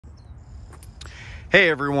Hey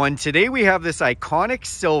everyone, today we have this Iconic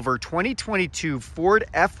Silver 2022 Ford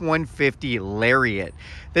F-150 Lariat.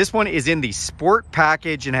 This one is in the Sport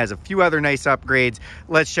package and has a few other nice upgrades.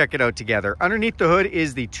 Let's check it out together. Underneath the hood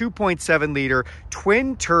is the 2.7 liter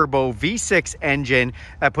twin turbo V6 engine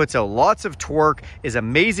that puts out lots of torque, is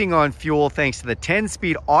amazing on fuel thanks to the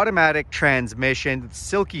 10-speed automatic transmission,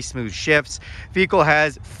 silky smooth shifts. Vehicle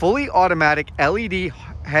has fully automatic LED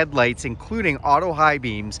headlights including auto high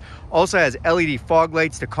beams, also has LED fog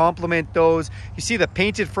lights to complement those. You see the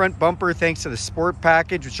painted front bumper thanks to the Sport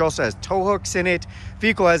package, which also has tow hooks in it.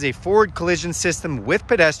 Vehicle has a forward collision system with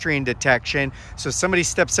pedestrian detection, so if somebody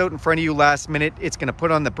steps out in front of you last minute, it's going to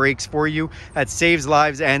put on the brakes for you. That saves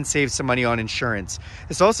lives and saves some money on insurance.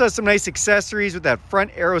 This also has some nice accessories with that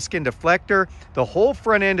front aeroskin deflector. The whole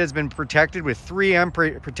front end has been protected with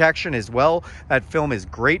 3M protection as well. That film is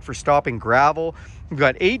great for stopping gravel. You've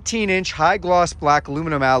got 18-inch high gloss black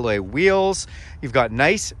aluminum alloy wheels. You've got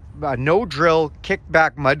nice no drill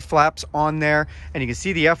kickback mud flaps on there, and you can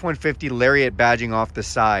see the F-150 Lariat badging off the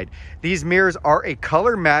side. These mirrors are a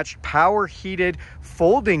color matched power heated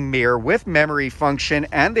folding mirror with memory function,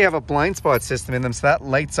 and they have a blind spot system in them, so that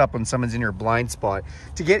lights up when someone's in your blind spot.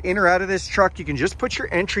 To get in or out of this truck, you can just put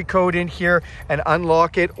your entry code in here and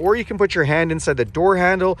unlock it, or you can put your hand inside the door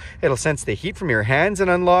handle. It'll sense the heat from your hands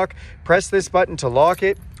and unlock. Press this button to lock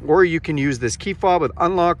it, or you can use this key fob with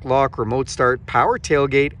unlock, lock, remote start, power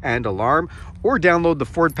tailgate, and alarm, or download the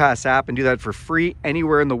Ford Pass app and do that for free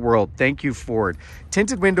anywhere in the world. Thank you, Ford.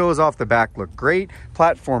 Tinted windows off the back look great.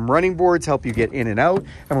 Platform running boards help you get in and out.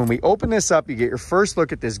 And when we open this up, you get your first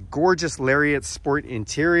look at this gorgeous Lariat Sport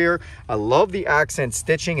interior. I love the accent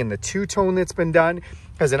stitching and the two-tone that's been done.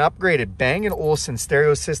 Has an upgraded Bang & Olufsen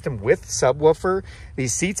stereo system with subwoofer.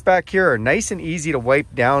 These seats back here are nice and easy to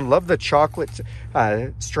wipe down. Love the chocolate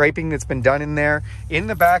striping that's been done in there. In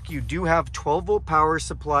the back, you do have 12-volt power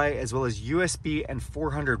supply as well as USB and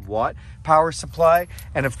 400-watt power supply.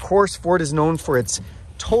 And of course, Ford is known for its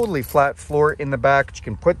totally flat floor in the back. You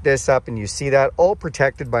can put this up and you see that all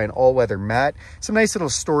protected by an all-weather mat. Some nice little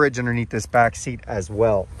storage underneath this back seat as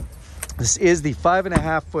well. This is the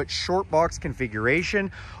 5.5-foot short box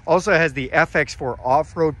configuration. Also has the FX4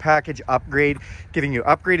 off-road package upgrade, giving you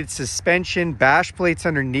upgraded suspension, bash plates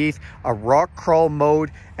underneath, a rock crawl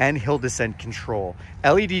mode, and hill descent control.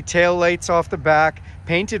 LED tail lights off the back,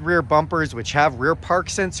 painted rear bumpers which have rear park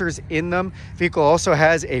sensors in them. Vehicle also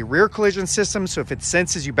has a rear collision system, so if it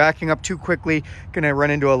senses you backing up too quickly, gonna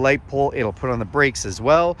run into a light pole, it'll put on the brakes as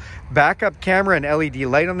well. Backup camera and LED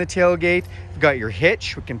light on the tailgate. You've got your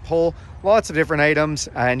hitch, we can pull lots of different items,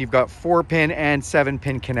 and you've got 4-pin and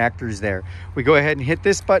 7-pin connectors there. We go ahead and hit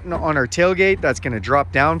this button on our tailgate. That's going to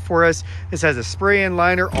drop down for us. This has a spray-in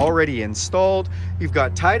liner already installed. You've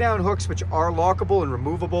got tie-down hooks which are lockable and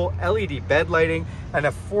removable, LED bed lighting, and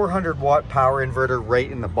a 400-watt power inverter right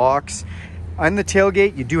in the box. On the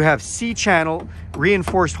tailgate, you do have C-channel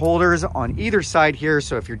reinforced holders on either side here,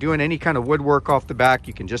 so if you're doing any kind of woodwork off the back,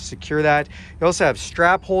 you can just secure that. You also have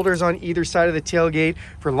strap holders on either side of the tailgate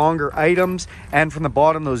for longer items, and from the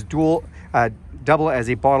bottom, those dual double as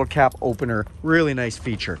a bottle cap opener. Really nice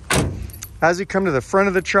feature. As we come to the front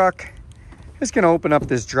of the truck, I'm just going to open up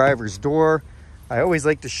this driver's door. I always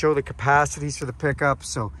like to show the capacities for the pickup,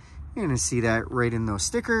 so you're going to see that right in those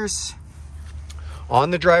stickers. On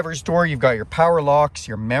the driver's door, you've got your power locks,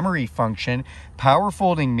 your memory function, power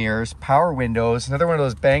folding mirrors, power windows, another one of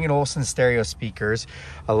those Bang & Olufsen stereo speakers.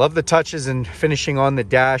 I love the touches and finishing on the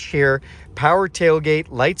dash here. Power tailgate,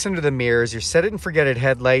 lights under the mirrors, your set it and forget it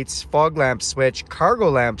headlights, fog lamp switch, cargo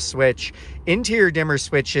lamp switch, interior dimmer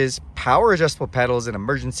switches, power adjustable pedals, and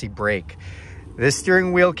emergency brake. This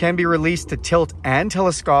steering wheel can be released to tilt and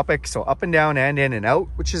telescopic, so up and down and in and out,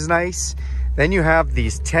 which is nice. Then you have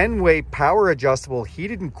these 10-way power adjustable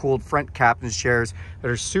heated and cooled front captain's chairs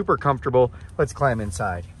that are super comfortable. Let's climb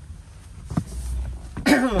inside.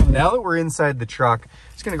 Now that we're inside the truck,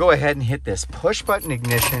 I'm just gonna go ahead and hit this push button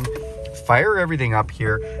ignition, fire everything up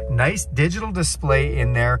here. Nice digital display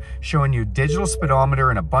in there showing you digital speedometer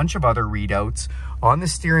and a bunch of other readouts. On the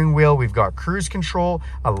steering wheel, we've got cruise control,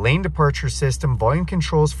 a lane departure system, volume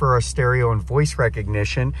controls for our stereo and voice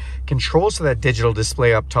recognition, controls for that digital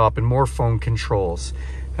display up top, and more phone controls.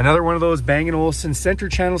 Another one of those Bang & Olufsen center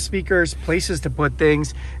channel speakers, places to put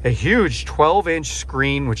things, a huge 12-inch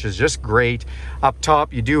screen, which is just great. Up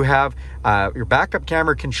top, you do have your backup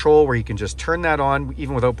camera control where you can just turn that on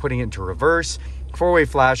even without putting it into reverse. four-way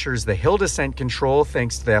flashers, the hill descent control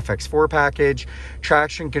thanks to the FX4 package,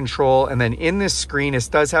 traction control, and then in this screen it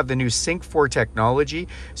does have the new Sync 4 technology,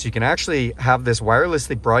 so you can actually have this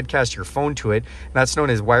wirelessly broadcast your phone to it. That's known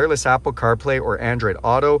as wireless Apple CarPlay or Android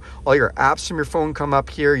Auto. All your apps from your phone come up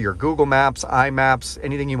here, your Google Maps, iMaps,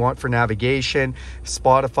 anything you want for navigation,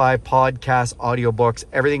 Spotify, podcasts, audiobooks,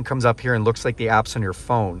 everything comes up here and looks like the apps on your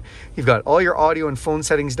phone. You've got all your audio and phone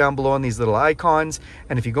settings down below on these little icons,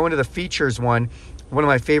 and if you go into the features one of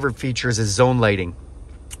my favorite features is zone lighting.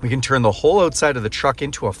 We can turn the whole outside of the truck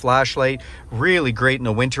into a flashlight. Really great in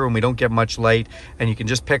the winter when we don't get much light, and you can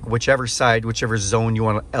just pick whichever side, whichever zone you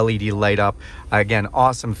want to LED light up. Again,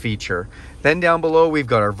 awesome feature. Then down below, we've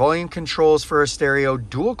got our volume controls for our stereo,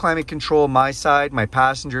 dual climate control, my side, my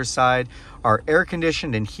passenger side, our air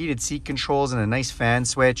conditioned and heated seat controls, and a nice fan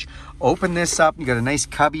switch. Open this up, you got a nice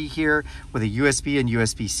cubby here with a USB and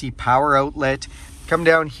USB-C power outlet. Come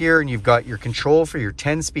down here and you've got your control for your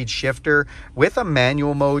 10-speed shifter with a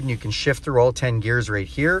manual mode, and you can shift through all 10 gears right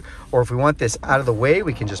here. Or if we want this out of the way,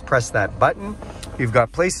 we can just press that button. You've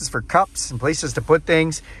got places for cups and places to put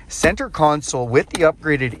things. Center console with the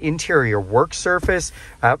upgraded interior work surface.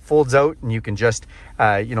 That folds out and you can just,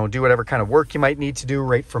 do whatever kind of work you might need to do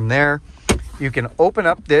right from there. You can open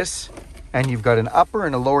up this and you've got an upper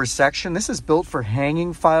and a lower section. This is built for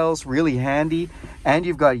hanging files, really handy. And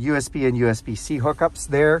you've got USB and USB-C hookups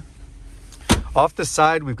there. Off the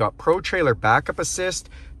side, we've got Pro Trailer Backup Assist,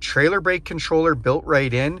 trailer brake controller built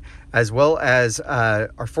right in, as well as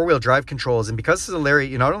our four-wheel drive controls. And because this is a Lariat,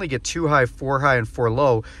 you not only get 2 high, 4 high, and 4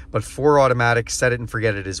 low, but 4 automatic, set it and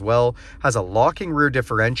forget it as well. Has a locking rear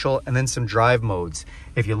differential and then some drive modes.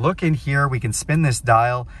 If you look in here, we can spin this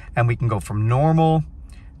dial and we can go from normal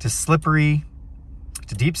to slippery,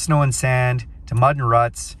 to deep snow and sand, to mud and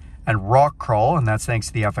ruts, and rock crawl, and that's thanks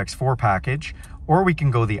to the FX4 package. Or we can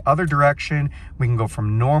go the other direction. We can go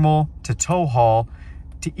from normal to tow haul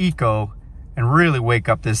to eco and really wake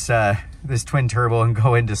up this this twin turbo and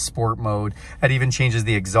go into sport mode. That even changes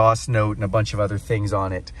the exhaust note and a bunch of other things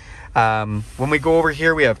on it. When we go over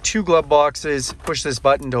here, we have 2 glove boxes. Push this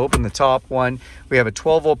button to open the top one. We have a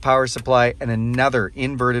 12-volt power supply and another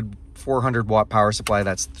inverted 400-watt power supply.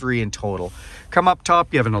 That's 3 in total. Come up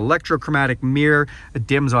top, you have an electrochromatic mirror. It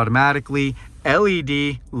dims automatically.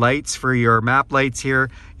 LED lights for your map lights here.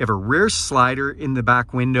 You have a rear slider in the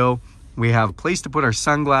back window. We have a place to put our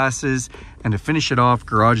sunglasses, and to finish it off,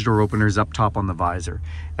 garage door openers up top on the visor.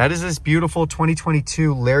 That is this beautiful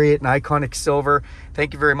 2022 Lariat and Iconic Silver.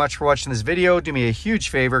 Thank you very much for watching this video. Do me a huge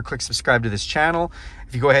favor, click subscribe to this channel.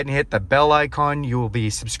 If you go ahead and hit the bell icon, you will be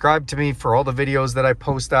subscribed to me for all the videos that I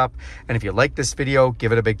post up. And if you like this video,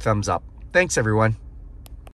 give it a big thumbs up. Thanks, everyone.